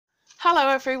Hello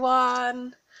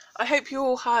everyone! I hope you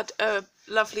all had a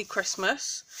lovely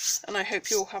Christmas and I hope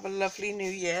you all have a lovely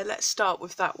New Year. Let's start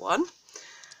with that one.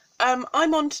 I'm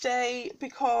on today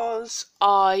because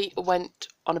I went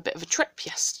on a bit of a trip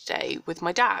yesterday with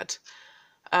my dad.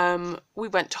 We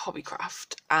went to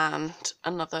Hobbycraft and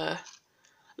another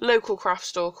local craft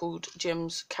store called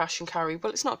Jim's Cash and Carry.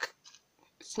 Well, it's not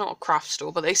a craft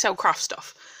store, but they sell craft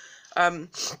stuff.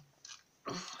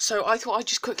 So I thought I'd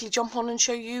just quickly jump on and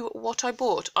show you what I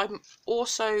bought. I'm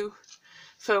also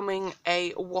filming a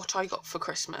what I got for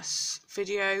Christmas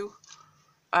video,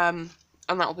 and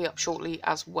that will be up shortly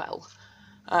as well.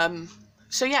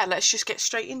 So yeah, let's just get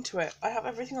straight into it. I have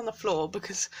everything on the floor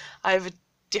because I have a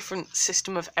different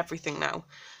system of everything now,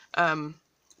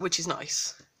 which is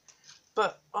nice.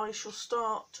 But I shall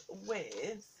start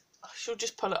with, I shall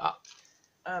just pull it up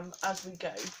as we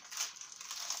go.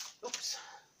 Oops.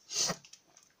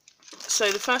 So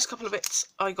the first couple of bits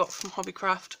I got from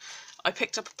Hobbycraft, I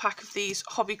picked up a pack of these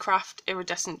Hobbycraft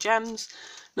iridescent gems.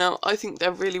 Now I think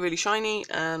they're really, really shiny,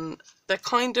 and they're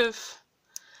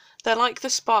like the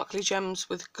sparkly gems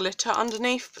with glitter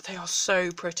underneath, but they are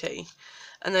so pretty.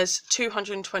 And there's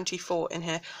 224 in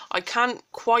here. I can't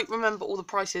quite remember all the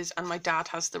prices, and my dad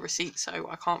has the receipt, so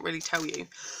I can't really tell you.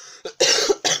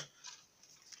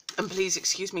 And please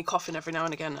excuse me coughing every now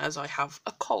and again as I have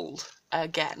a cold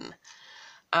again.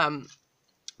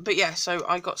 But yeah, so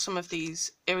I got some of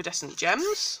these iridescent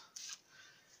gems.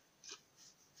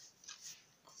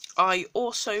 I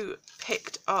also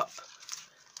picked up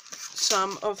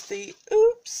some of the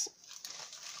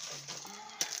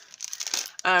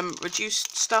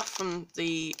reduced stuff from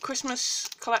the Christmas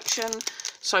collection.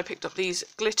 So I picked up these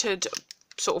glittered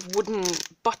sort of wooden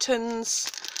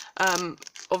buttons.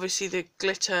 Obviously the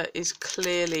glitter is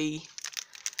clearly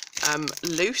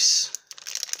loose,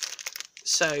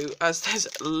 so as there's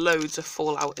loads of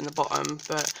fallout in the bottom,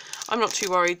 but I'm not too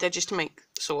worried. They're just to make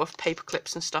sort of paper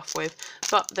clips and stuff with,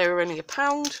 but they were only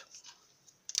 £1.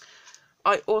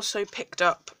 I also picked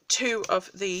up 2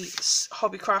 of the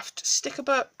Hobbycraft sticker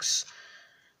books.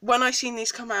 When I seen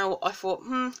these come out, I thought,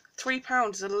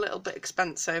 £3 is a little bit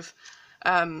expensive.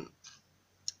 Then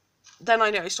I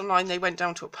noticed online they went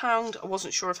down to £1. I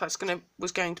wasn't sure if that's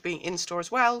was going to be in store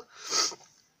as well,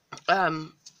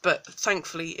 but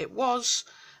thankfully it was.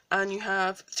 And you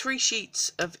have 3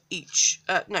 sheets of each.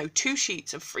 No, 2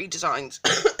 sheets of free designs.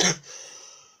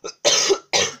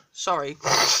 Sorry.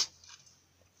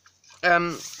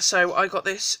 So I got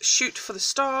this Shoot for the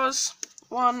Stars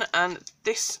one, and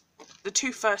the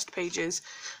 2 first pages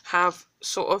have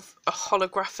sort of a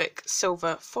holographic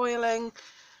silver foiling,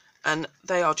 and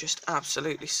they are just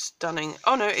absolutely stunning.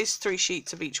 Oh no, it's 3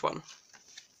 sheets of each one.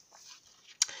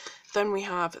 Then we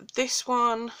have this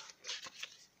one,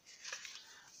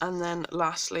 and then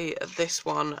lastly this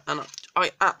one, and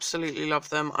I absolutely love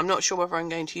them. I'm not sure whether I'm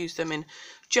going to use them in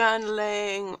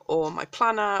journaling or my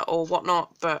planner or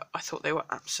whatnot, but I thought they were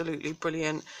absolutely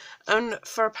brilliant, and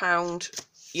for £1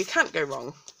 you can't go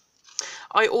wrong.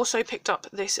 I also picked up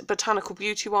this Botanical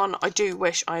Beauty one. I do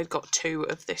wish I had got 2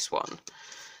 of this one.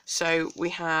 So we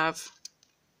have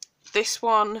this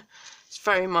one. It's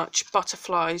very much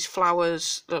butterflies,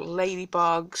 flowers, little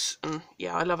ladybugs, and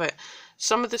yeah, I love it.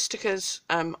 Some of the stickers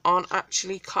aren't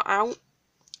actually cut out,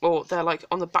 or they're like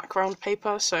on the background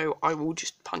paper, so I will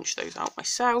just punch those out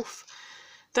myself.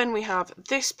 Then we have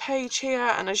this page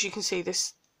here, and as you can see,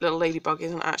 this little ladybug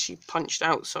isn't actually punched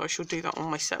out, so I shall do that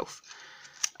on myself.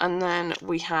 And then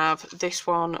we have this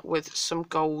one with some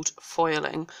gold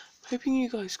foiling. Hoping you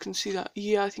guys can see that.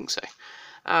 Yeah, I think so.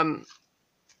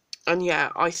 And yeah,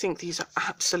 I think these are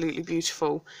absolutely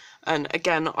beautiful. And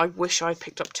again, I wish I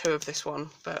picked up 2 of this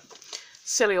one, but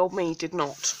silly old me did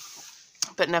not.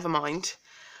 But never mind.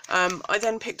 I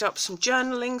then picked up some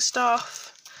journaling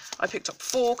stuff. I picked up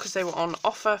 4 because they were on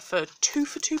offer for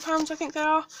 £2 I think they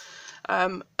are.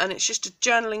 And it's just a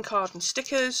journaling card and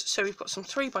stickers. So we've got some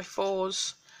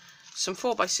 3x4s, some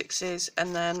 4x6s,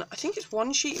 and then I think it's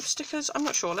 1 sheet of stickers. I'm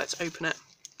not sure. Let's open it.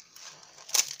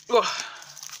 Ugh.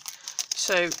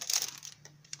 So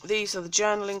these are the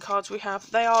journaling cards we have.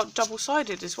 They are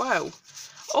double-sided as well.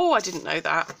 Oh, I didn't know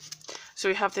that. So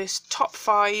we have this top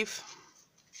 5,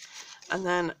 and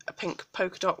then a pink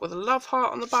polka dot with a love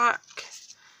heart on the back,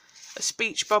 a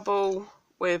speech bubble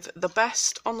with the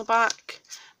best on the back,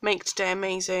 make today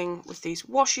amazing with these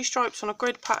washi stripes on a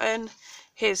grid pattern,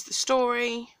 here's the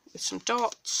story with some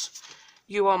dots,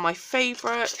 you are my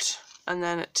favourite, and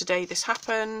then today this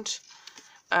happened,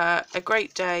 a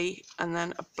great day, and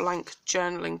then a blank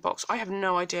journaling box. I have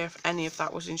no idea if any of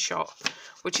that was in shot,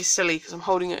 which is silly because I'm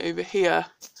holding it over here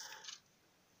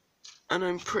and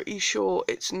I'm pretty sure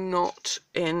it's not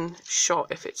in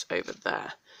shot if it's over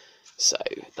there. So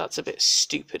that's a bit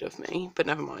stupid of me, but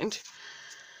never mind.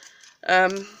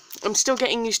 I'm still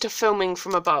getting used to filming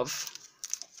from above.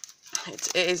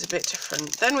 It is a bit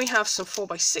different. Then we have some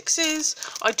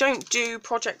 4x6s. I don't do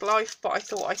Project Life, but I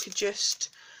thought I could just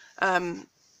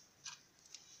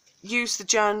use the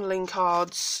journaling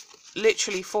cards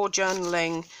literally for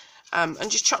journaling and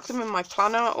just chuck them in my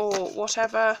planner or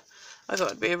whatever. I thought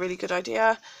it'd be a really good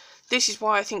idea. This is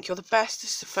why I think you're the best.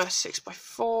 This is the first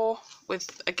 6x4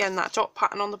 with, again, that dot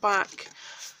pattern on the back.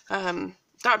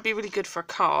 That would be really good for a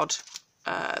card.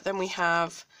 Then we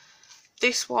have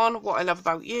this one, What I Love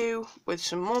About You, with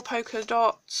some more polka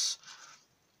dots.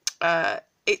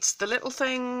 It's the Little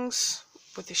Things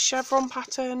with this chevron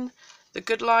pattern. The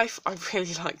Good Life, I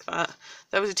really like that.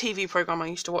 There was a TV programme I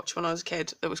used to watch when I was a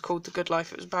kid that was called The Good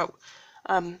Life. It was about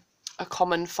a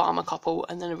common farmer couple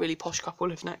and then a really posh couple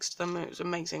lived next to them. It was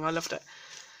amazing. I loved it.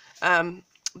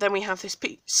 Then we have this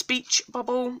speech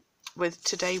bubble with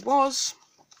Today Was,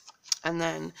 and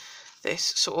then this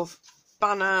sort of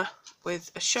banner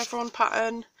with a chevron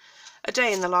pattern, A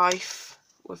Day in the Life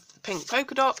with the pink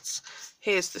polka dots.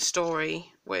 Here's the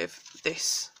story with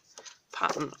this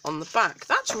pattern on the back.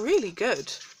 That's really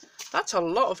good. That's a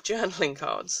lot of journaling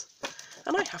cards,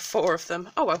 and I have 4 of them.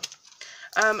 Oh well.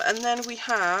 And then we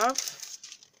have,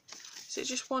 is it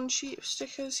just one sheet of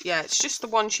stickers? Yeah, it's just the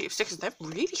one sheet of stickers. They're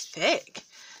really thick.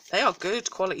 They are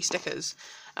good quality stickers.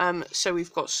 So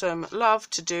we've got some love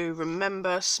to do,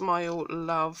 remember, smile,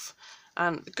 love,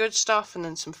 and the good stuff, and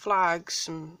then some flags,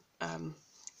 some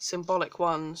symbolic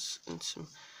ones, and some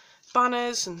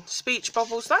banners and speech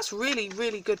bubbles. That's really,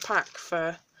 really good pack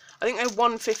for, I think they're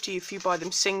 £1.50 if you buy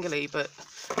them singly, but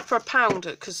for £1,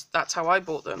 because that's how I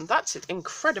bought them, that's an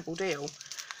incredible deal.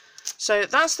 So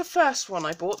that's the first one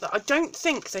I bought. That I don't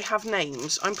think they have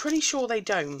names. I'm pretty sure they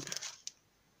don't.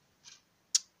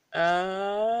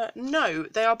 No,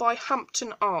 they are by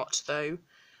Hampton Art though.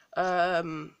 But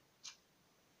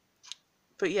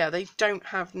yeah, they don't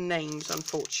have names,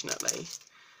 unfortunately.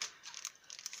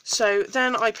 So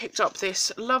then I picked up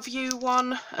this Love You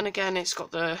one, and again it's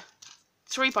got the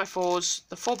 3x4s,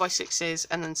 the 4x6s,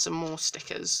 and then some more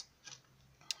stickers.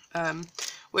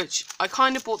 Which I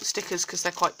kind of bought the stickers because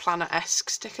they're quite planner-esque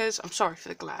stickers. I'm sorry for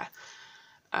the glare.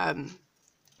 And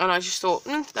I just thought,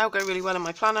 they'll go really well in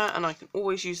my planner, and I can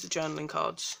always use the journaling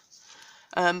cards.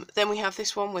 Then we have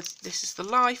this one with This Is the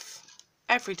Life,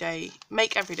 Every Day,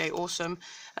 Make Every Day Awesome,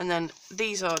 and then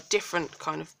these are different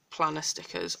kind of planner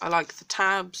stickers. I like the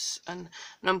tabs and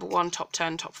number 1, top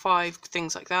 10, top 5,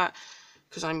 things like that,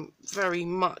 because I'm very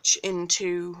much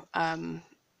into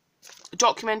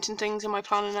documenting things in my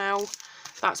planner now.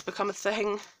 That's become a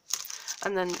thing.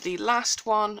 And then the last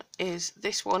one is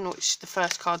this one, which the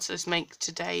first card says Make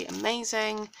Today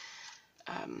Amazing.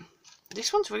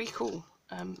 This one's really cool.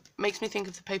 Makes me think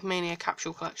of the Paper Mania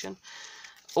capsule collection.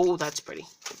 Oh, that's pretty.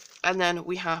 And then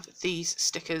we have these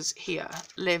stickers here.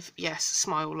 Live, yes,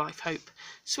 smile, life, hope.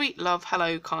 Sweet, love,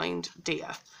 hello, kind,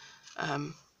 dear.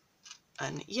 And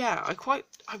yeah, I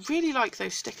really like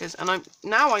those stickers. And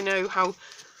now I know how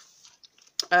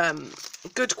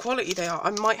good quality they are.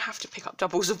 I might have to pick up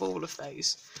doubles of all of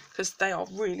those because they are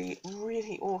really,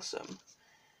 really awesome.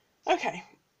 Okay,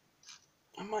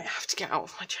 I might have to get out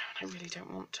of my chair and I really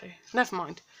don't want to. Never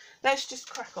mind, let's just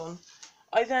crack on.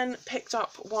 I then picked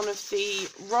up one of the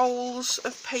rolls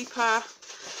of paper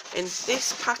in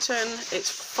this pattern.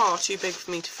 It's far too big for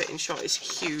me to fit in shot.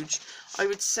 It's huge. I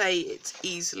would say it's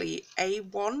easily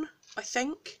A1, I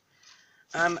think.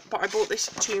 But I bought this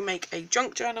to make a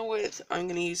junk journal with. I'm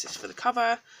going to use this for the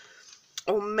cover,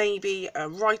 or maybe a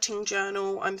writing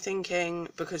journal, I'm thinking,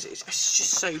 because it's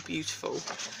just so beautiful.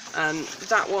 And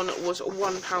that one was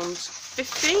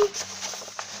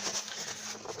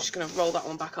 £1.50. I'm just going to roll that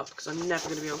one back up because I'm never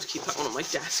going to be able to keep that one on my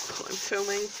desk while I'm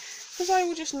filming, because I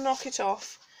will just knock it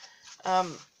off.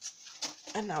 And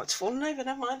now it's fallen over,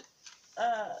 never mind.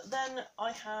 Then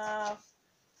I have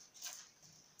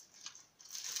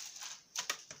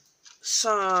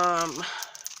some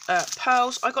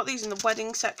pearls. I got these in the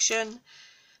wedding section.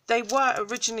 They were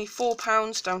originally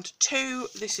 £4 down to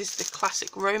 £2. This is the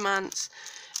Classic Romance.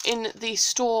 In the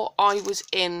store I was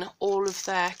in, all of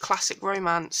their Classic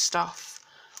Romance stuff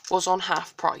was on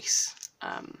half price.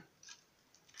 And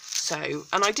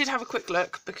I did have a quick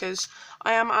look because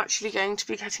I am actually going to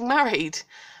be getting married.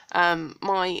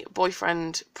 My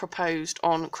boyfriend proposed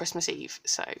on Christmas Eve,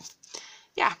 so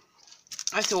yeah.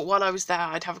 I thought while I was there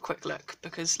I'd have a quick look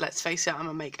because, let's face it, I'm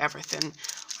going to make everything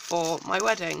for my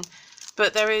wedding.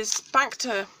 But there is, back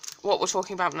to what we're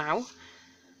talking about now,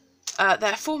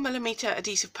 They're 4mm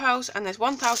adhesive pearls, and there's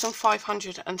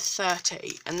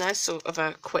 1,530, and there's sort of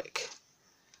a quick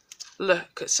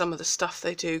look at some of the stuff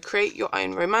they do. Create your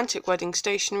own romantic wedding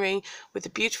stationery with the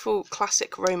beautiful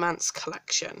classic romance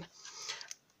collection.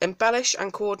 Embellish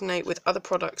and coordinate with other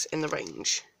products in the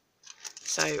range.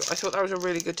 So I thought that was a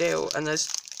really good deal, and there's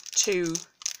 2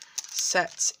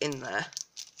 sets in there,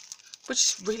 which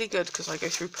is really good because I go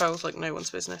through pearls like no one's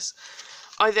business.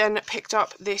 I then picked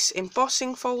up this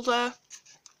embossing folder.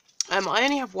 I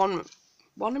only have one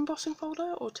embossing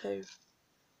folder, or 2?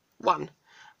 1.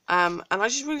 And I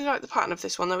just really like the pattern of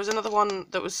this one. There was another one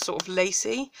that was sort of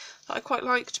lacy that I quite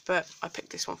liked, but I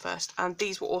picked this one first. And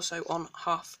these were also on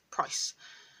half price.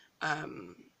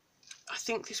 I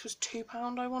think this was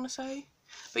 £2, I want to say.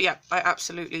 But yeah, I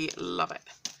absolutely love it.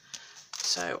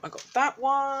 So I got that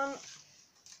one.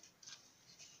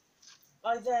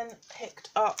 I then picked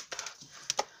up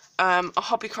a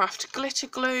Hobbycraft glitter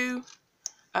glue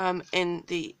in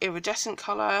the iridescent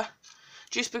colour,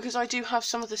 just because I do have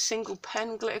some of the single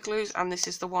pen glitter glues, and this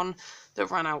is the one that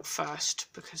ran out first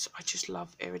because I just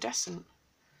love iridescent.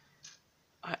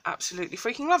 I absolutely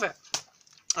freaking love it.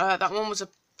 That one was £1,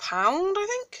 I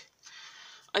think.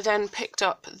 I then picked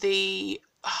up the,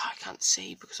 I can't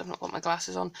see because I've not got my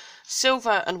glasses on,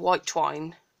 silver and white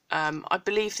twine. I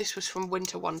believe this was from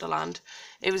Winter Wonderland.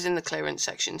 It was in the clearance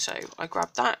section, so I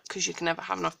grabbed that because you can never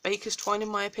have enough baker's twine in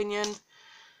my opinion.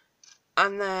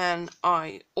 And then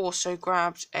I also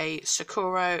grabbed a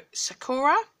Sakura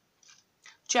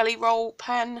jelly roll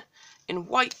pen in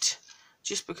white,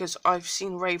 just because I've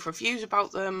seen rave reviews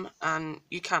about them and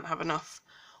you can't have enough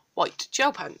white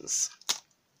gel pens.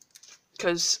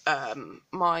 Because our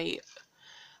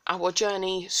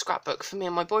journey scrapbook for me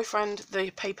and my boyfriend, the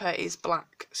paper is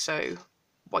black, so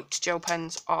white gel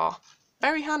pens are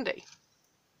very handy.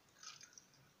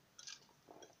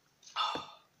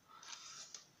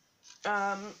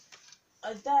 I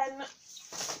then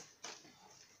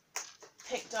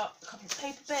picked up a couple of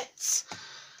paper bits.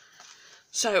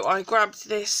 So I grabbed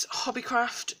this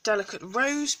Hobbycraft Delicate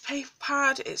Rose paper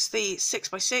pad. It's the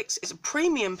 6x6. It's a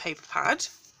premium paper pad.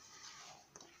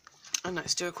 And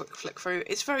let's do a quick flick through.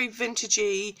 It's very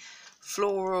vintagey,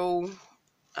 floral.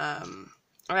 I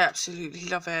absolutely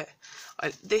love it.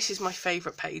 This is my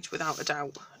favourite page without a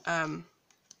doubt.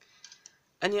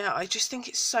 And yeah, I just think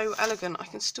it's so elegant. I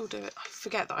can still do it. I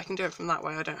forget that I can do it from that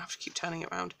way. I don't have to keep turning it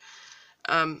around.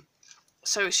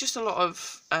 So it's just a lot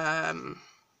of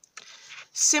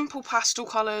simple pastel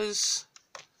colours.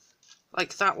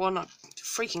 Like that one. I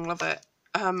freaking love it.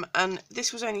 And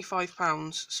this was only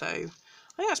 £5, so I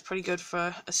think that's pretty good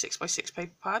for a 6x6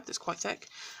 paper pad that's quite thick.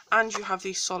 And you have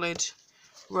these solid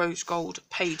rose gold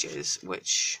pages,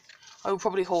 which I will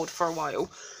probably hoard for a while.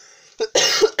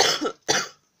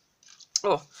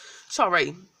 Oh,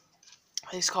 sorry.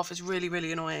 This cough is really,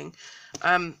 really annoying.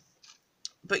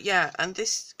 But yeah, and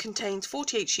this contains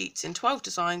 48 sheets in 12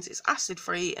 designs. It's acid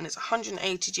free and it's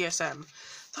 180 GSM.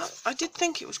 I did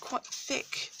think it was quite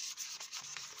thick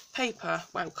paper,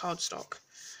 well, cardstock.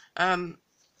 And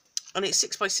it's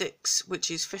 6x6,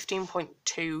 which is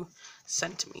 15.2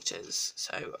 centimetres.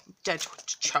 So dead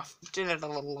chuffed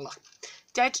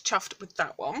with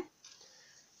that one.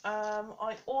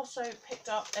 I also picked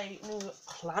up a new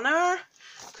planner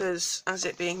because, as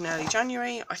it being nearly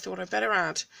January, I thought I'd better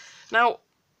add. Now,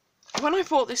 when I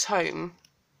brought this home,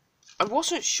 I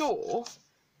wasn't sure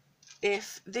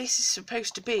if this is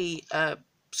supposed to be a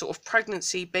sort of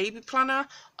pregnancy baby planner.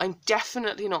 I'm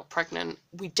definitely not pregnant.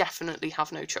 We definitely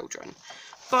have no children.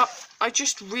 But I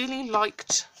just really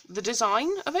liked the design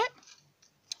of it.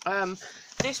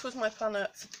 This was my planner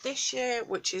for this year,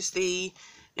 which is the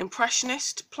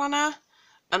Impressionist planner,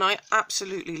 and I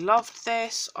absolutely loved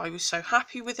this. I was so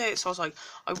happy with it, so I was like,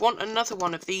 I want another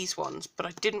one of these ones, but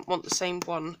I didn't want the same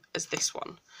one as this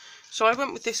one. So I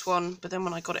went with this one, but then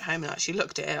when I got it home and actually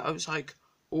looked at it, I was like,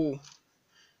 oh.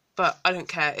 But I don't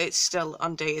care, it's still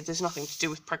undated, there's nothing to do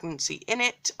with pregnancy in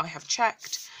it, I have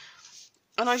checked.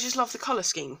 And I just love the colour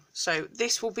scheme. So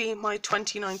this will be my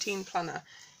 2019 planner.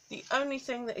 The only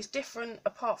thing that is different,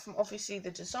 apart from obviously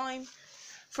the design,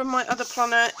 from my other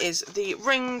planner is the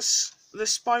rings. The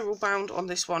spiral bound on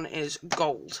this one is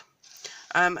gold.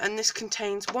 And this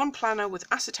contains one planner with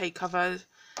acetate cover,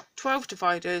 12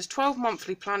 dividers, 12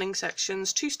 monthly planning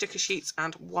sections, 2 sticker sheets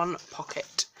and 1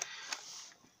 pocket.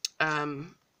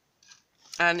 And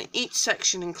each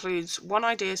section includes 1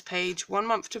 ideas page, 1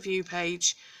 month to view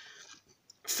page,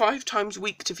 5 times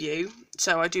week to view.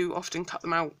 So I do often cut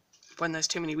them out when there's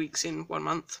too many weeks in 1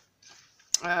 month.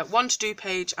 1 to-do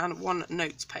page and 1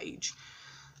 notes page.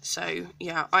 So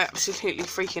yeah, I absolutely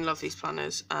freaking love these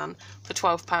planners, and for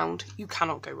 £12 you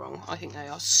cannot go wrong. I think they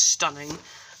are stunning.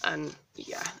 And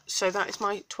yeah, so that is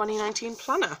my 2019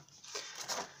 planner.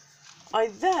 I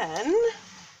then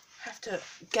have to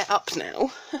get up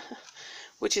now,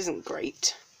 which isn't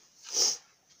great.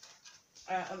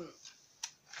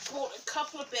 Bought a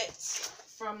couple of bits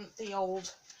from the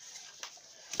old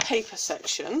paper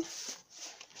section.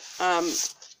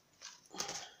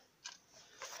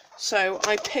 So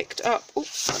I picked up,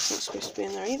 oops, that's not supposed to be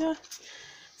in there either.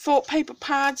 For paper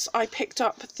pads, I picked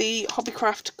up the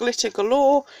Hobbycraft Glitter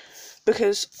Galore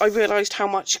because I realised how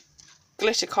much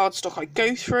glitter cardstock I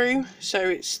go through. So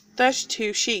it's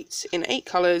 32 sheets in 8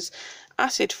 colours,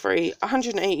 acid free,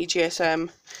 180 GSM,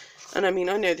 and I mean,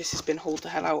 I know this has been hauled the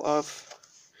hell out of,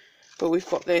 but we've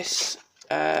got this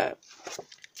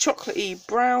chocolatey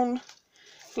brown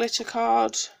glitter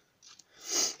card,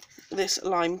 this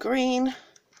lime green,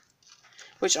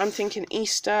 which I'm thinking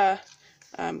Easter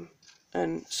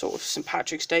and sort of St.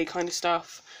 Patrick's Day kind of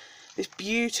stuff. This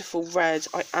beautiful red,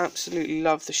 I absolutely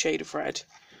love the shade of red.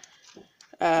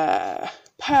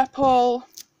 Purple,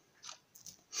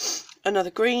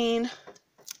 another green,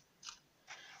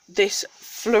 this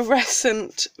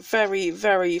fluorescent, very,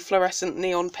 very fluorescent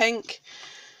neon pink,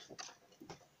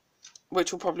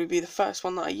 which will probably be the first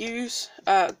one that I use.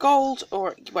 Gold,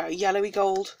 or well, yellowy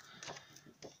gold,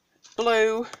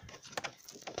 blue,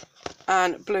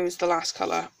 and blue is the last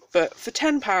colour. But for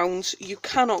 £10, you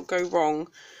cannot go wrong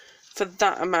for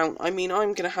that amount. I mean,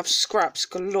 I'm going to have scraps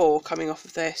galore coming off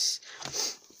of this,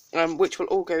 which will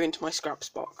all go into my scraps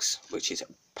box, which is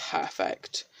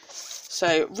perfect.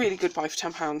 So, really good buy for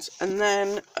 £10. And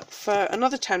then for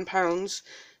another £10,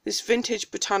 this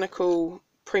vintage botanical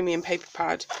premium paper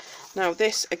pad. Now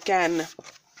this, again,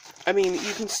 I mean,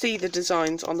 you can see the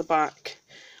designs on the back.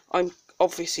 I'm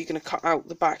obviously going to cut out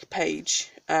the back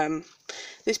page.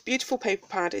 This beautiful paper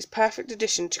pad is perfect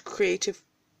addition to creative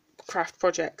craft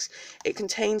projects. It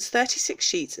contains 36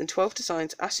 sheets and 12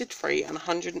 designs, acid free and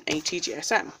 180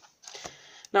 GSM.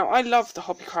 Now I love the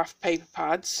Hobbycraft paper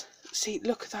pads. See,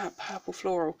 look at that purple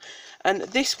floral, and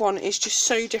this one is just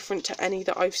so different to any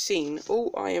that I've seen.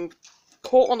 Oh, I am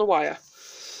caught on the wire.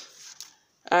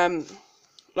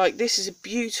 Like, this is a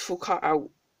beautiful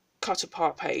cut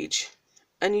apart page,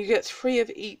 and you get 3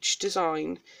 of each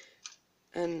design,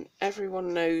 and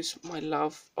everyone knows my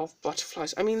love of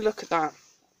butterflies. I mean, look at that.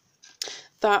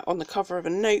 That on the cover of a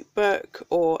notebook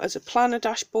or as a planner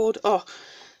dashboard. Oh,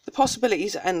 the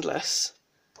possibilities are endless.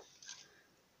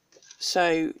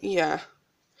 So yeah,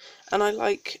 and I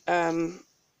like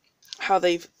how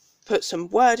they've put some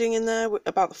wording in there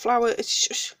about the flower. It's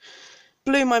just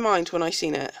blew my mind when I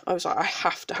seen it. I was like, I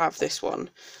have to have this one.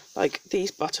 Like,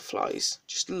 these butterflies,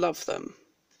 just love them.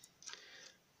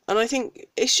 And I think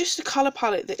it's just a colour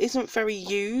palette that isn't very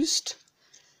used,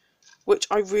 which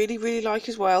I really, really like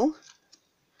as well.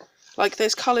 Like,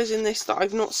 there's colours in this that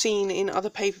I've not seen in other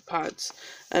paper pads,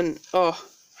 and oh,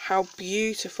 how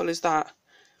beautiful is that?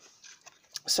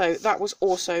 So that was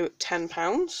also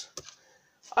 £10.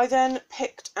 I then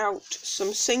picked out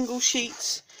some single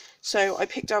sheets. So I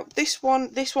picked out this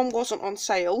one. This one wasn't on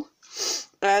sale.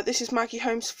 This is Maggie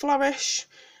Holmes Flourish,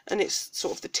 and it's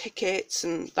sort of the tickets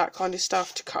and that kind of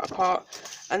stuff to cut apart.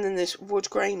 And then this wood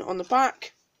grain on the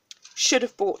back. Should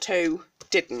have bought 2,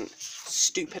 didn't.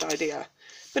 Stupid idea.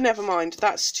 But never mind,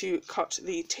 that's to cut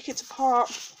the tickets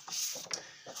apart.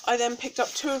 I then picked up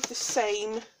 2 of the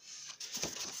same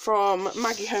from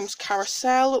Maggie Holmes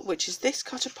Carousel, which is this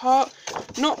cut apart.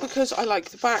 Not because I like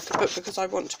the back, but because I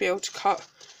want to be able to cut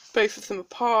both of them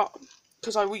apart,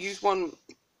 because I will use one,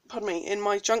 pardon me, in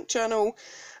my junk journal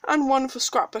and one for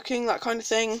scrapbooking, that kind of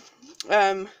thing.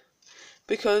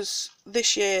 Because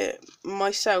this year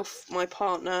myself, my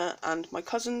partner and my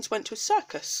cousins went to a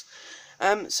circus,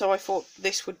 so I thought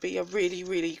this would be a really,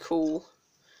 really cool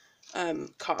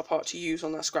cut apart to use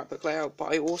on that scrapbook layout.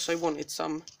 But I also wanted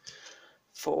some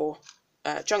for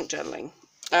junk journaling.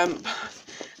 A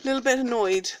little bit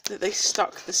annoyed that they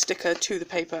stuck the sticker to the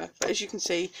paper, but as you can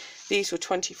see, these were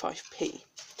 25p.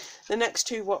 The next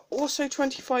 2 were also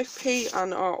 25p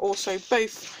and are also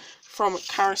both from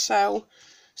Carousel.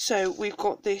 So we've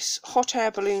got this hot air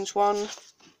balloons one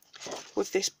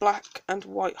with this black and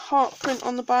white heart print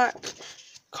on the back.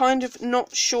 Kind of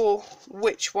not sure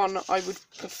which one I would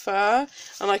prefer,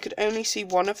 and I could only see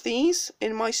one of these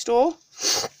in my store.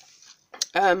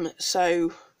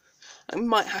 So I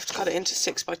might have to cut it into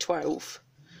 6x12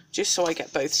 just so I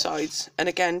get both sides, and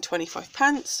again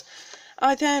 25p.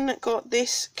 I then got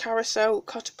this Carousel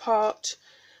cut apart,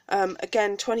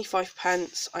 again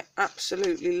 25p. I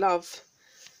absolutely love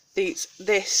these.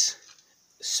 This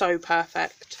so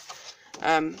perfect.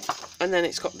 And then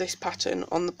it's got this pattern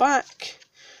on the back,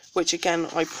 which again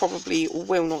I probably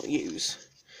will not use.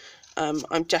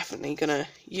 I'm definitely going to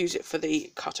use it for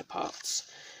the cutter parts.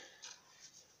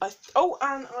 Oh,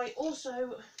 and I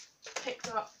also picked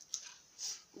up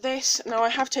this. Now I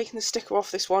have taken the sticker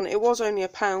off this one. It was only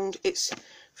 £1. It's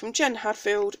from Jen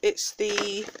Hadfield. It's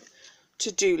the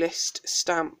to-do list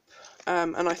stamp.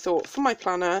 And I thought for my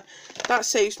planner, that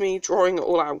saves me drawing it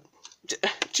all out.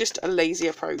 Just a lazy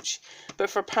approach. But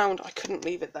for £1, I couldn't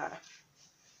leave it there.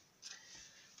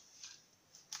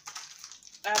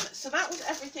 So that was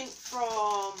everything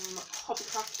from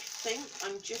Hobbycraft, I think.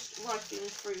 I'm just rifling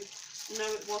through. No,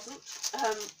 it wasn't.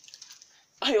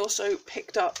 I also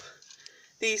picked up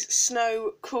these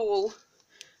snow cool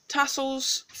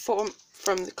tassels from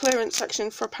the clearance section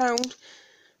for £1,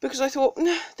 because I thought,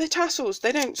 nah, they're tassels.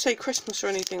 They don't say Christmas or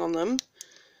anything on them,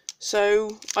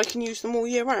 so I can use them all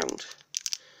year round.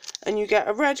 And you get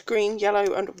a red, green,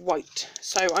 yellow and white.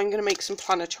 So I'm going to make some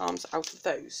planner charms out of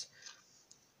those.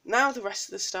 Now the rest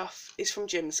of the stuff is from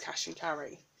Jim's Cash and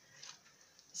Carry.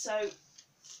 So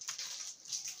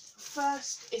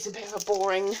first is a bit of a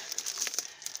boring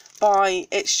buy.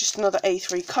 It's just another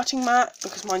A3 cutting mat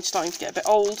because mine's starting to get a bit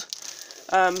old,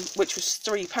 which was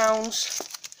 £3.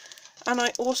 And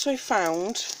I also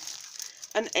found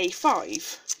an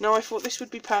A5. Now I thought this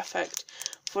would be perfect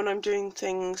for when I'm doing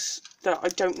things that I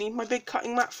don't need my big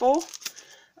cutting mat for.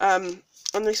 And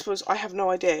this was, I have no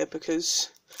idea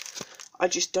because I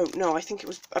just don't know. I think it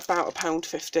was about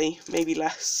 £1.50, maybe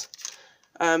less.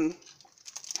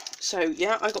 So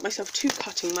yeah, I got myself 2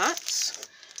 cutting mats.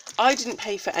 I didn't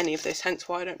pay for any of this, hence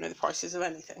why I don't know the prices of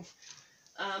anything.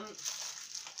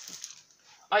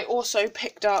 I also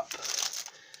picked up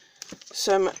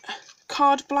some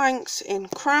card blanks in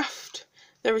craft.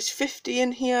 There is 50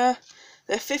 in here.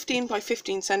 They're 15 by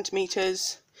 15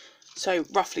 centimetres, so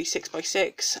roughly 6 by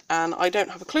 6, and I don't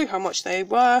have a clue how much they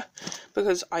were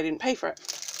because I didn't pay for it.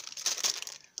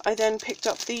 I then picked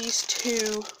up these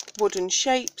 2 wooden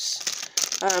shapes.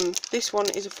 This one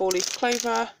is a 4-leaf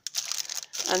clover,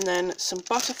 and then some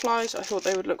butterflies. I thought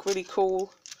they would look really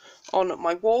cool on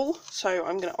my wall, so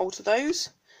I'm going to alter those.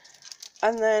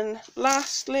 And then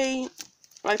lastly,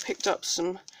 I picked up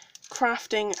some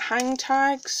crafting hang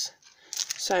tags.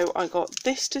 So I got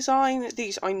this design.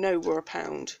 These I know were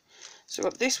 £1. So I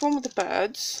got this one with the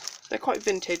birds. They're quite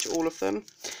vintage, all of them.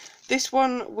 This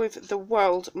one with the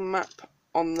world map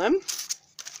on them.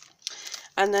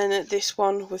 And then this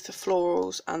one with the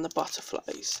florals and the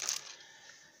butterflies.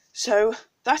 So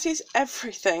that is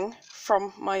everything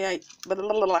from my day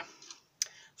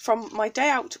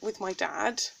out with my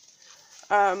dad,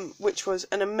 which was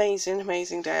an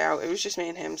amazing day out. It was just me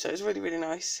and him, so it was really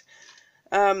nice.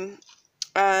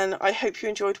 And I hope you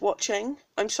enjoyed watching.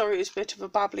 I'm sorry it was a bit of a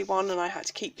babbly one and I had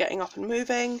to keep getting up and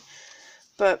moving,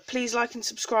 but please like and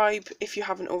subscribe if you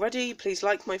haven't already. Please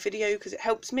like my video because it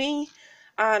helps me,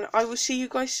 and I will see you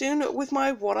guys soon with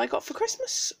my what I got for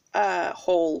Christmas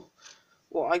haul.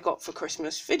 What I got for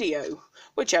Christmas video,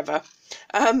 whichever.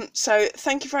 So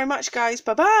thank you very much, guys.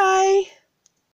 Bye bye.